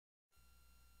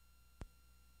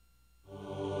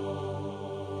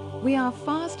We are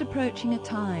fast approaching a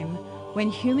time when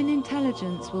human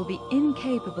intelligence will be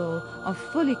incapable of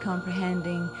fully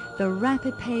comprehending the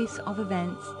rapid pace of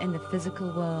events in the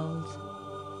physical world.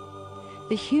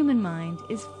 The human mind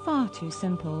is far too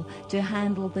simple to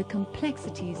handle the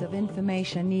complexities of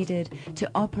information needed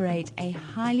to operate a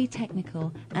highly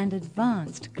technical and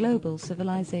advanced global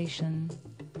civilization.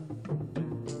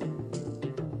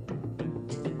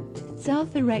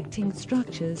 Self-erecting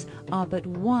structures are but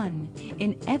one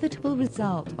inevitable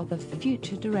result of the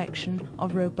future direction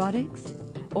of robotics,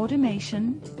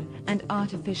 automation, and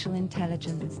artificial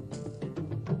intelligence.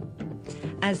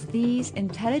 As these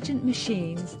intelligent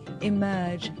machines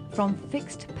emerge from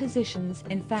fixed positions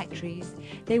in factories,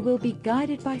 they will be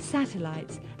guided by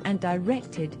satellites and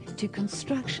directed to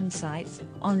construction sites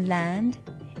on land,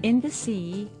 in the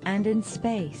sea, and in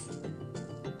space.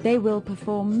 They will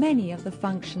perform many of the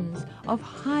functions of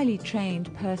highly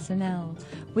trained personnel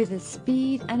with a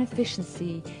speed and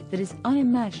efficiency that is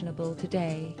unimaginable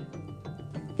today.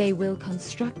 They will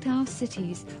construct our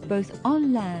cities both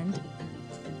on land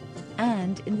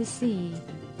and in the sea,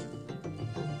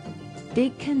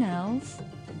 dig canals,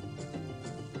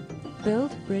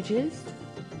 build bridges,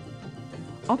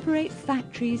 operate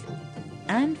factories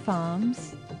and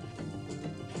farms,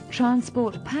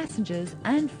 transport passengers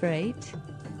and freight,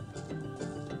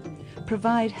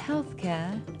 provide health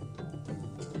care,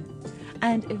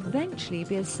 and eventually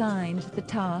be assigned the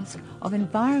task of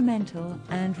environmental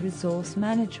and resource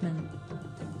management.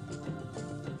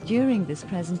 During this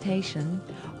presentation,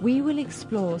 we will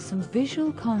explore some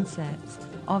visual concepts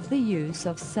of the use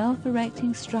of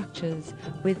self-erecting structures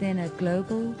within a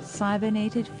global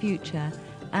cybernated future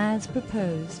as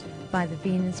proposed by the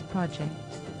Venus Project.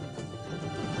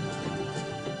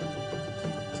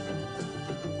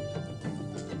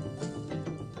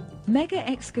 Mega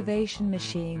excavation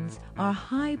machines are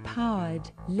high-powered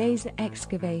laser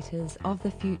excavators of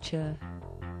the future.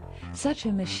 Such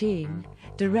a machine,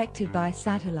 directed by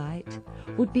satellite,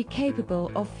 would be capable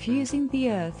of fusing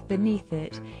the earth beneath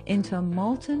it into a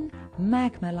molten,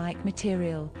 magma-like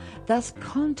material, thus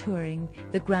contouring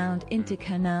the ground into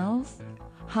canals,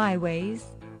 highways,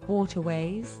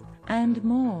 waterways, and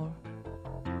more.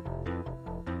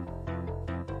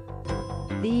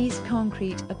 These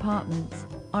concrete apartments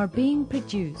are being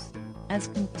produced as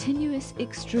continuous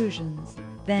extrusions,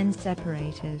 then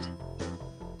separated.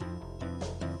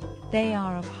 They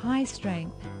are of high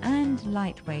strength and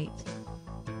lightweight.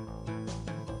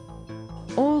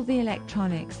 All the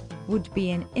electronics would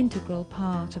be an integral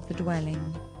part of the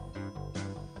dwelling.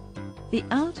 The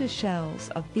outer shells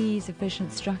of these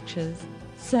efficient structures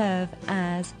serve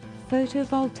as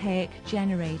photovoltaic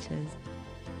generators.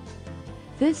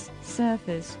 This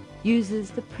surface uses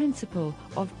the principle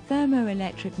of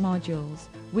thermoelectric modules,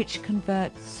 which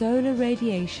convert solar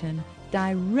radiation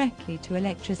directly to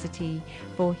electricity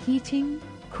for heating,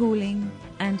 cooling,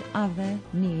 and other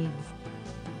needs.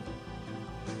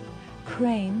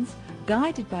 Cranes,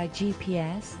 guided by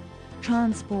GPS,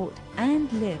 transport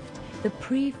and lift the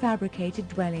prefabricated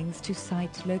dwellings to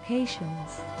site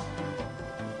locations.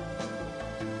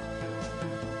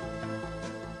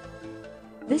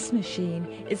 This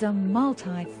machine is a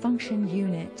multi-function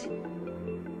unit.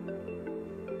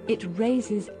 It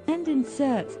raises and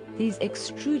inserts these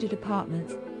extruded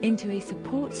apartments into a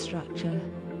support structure.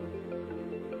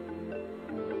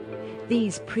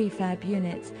 These prefab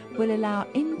units will allow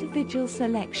individual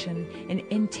selection in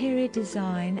interior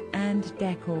design and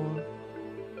decor.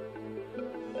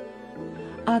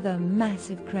 Other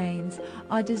massive cranes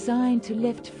are designed to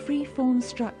lift free-form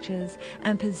structures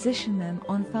and position them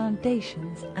on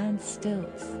foundations and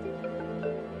stilts.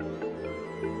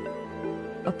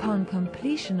 Upon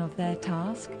completion of their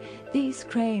task, these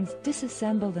cranes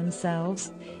disassemble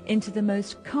themselves into the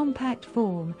most compact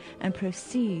form and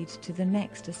proceed to the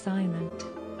next assignment.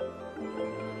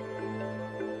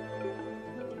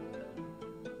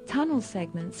 Tunnel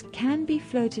segments can be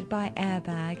floated by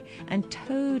airbag and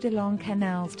towed along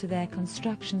canals to their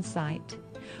construction site,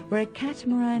 where a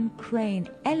catamaran crane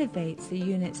elevates the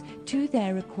units to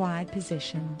their required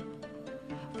position.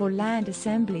 For land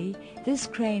assembly, this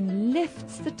crane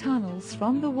lifts the tunnels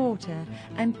from the water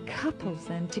and couples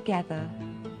them together.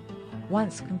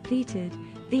 Once completed,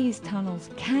 these tunnels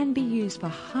can be used for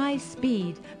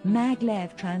high-speed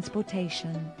maglev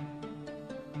transportation.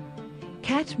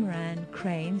 Catamaran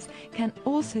cranes can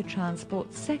also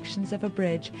transport sections of a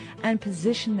bridge and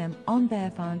position them on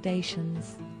their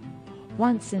foundations.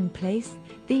 Once in place,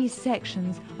 these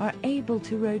sections are able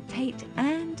to rotate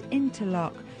and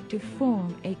interlock to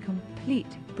form a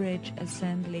complete bridge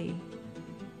assembly.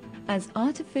 As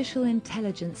artificial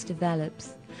intelligence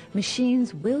develops,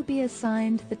 machines will be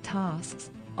assigned the tasks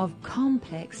of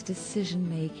complex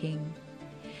decision-making.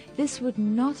 This would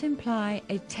not imply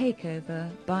a takeover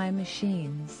by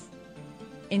machines.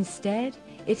 Instead,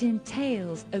 it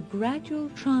entails a gradual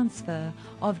transfer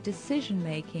of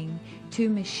decision-making to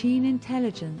machine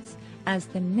intelligence as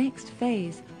the next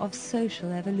phase of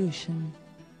social evolution.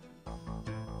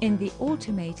 In the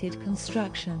automated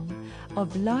construction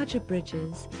of larger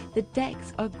bridges, the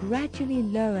decks are gradually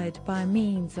lowered by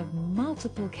means of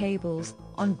multiple cables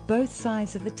on both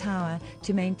sides of the tower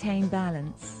to maintain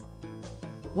balance.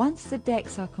 Once the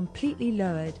decks are completely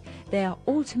lowered, they are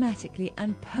automatically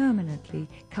and permanently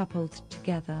coupled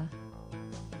together.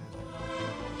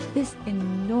 This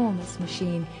enormous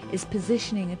machine is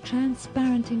positioning a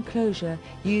transparent enclosure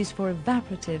used for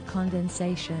evaporative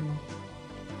condensation.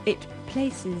 It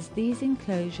places these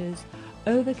enclosures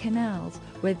over canals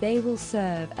where they will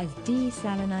serve as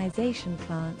desalinization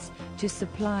plants to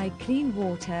supply clean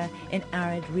water in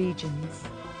arid regions.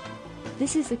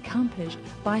 This is accomplished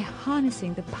by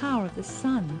harnessing the power of the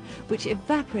sun, which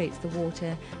evaporates the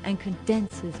water and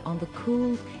condenses on the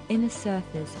cool inner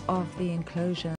surface of the enclosure.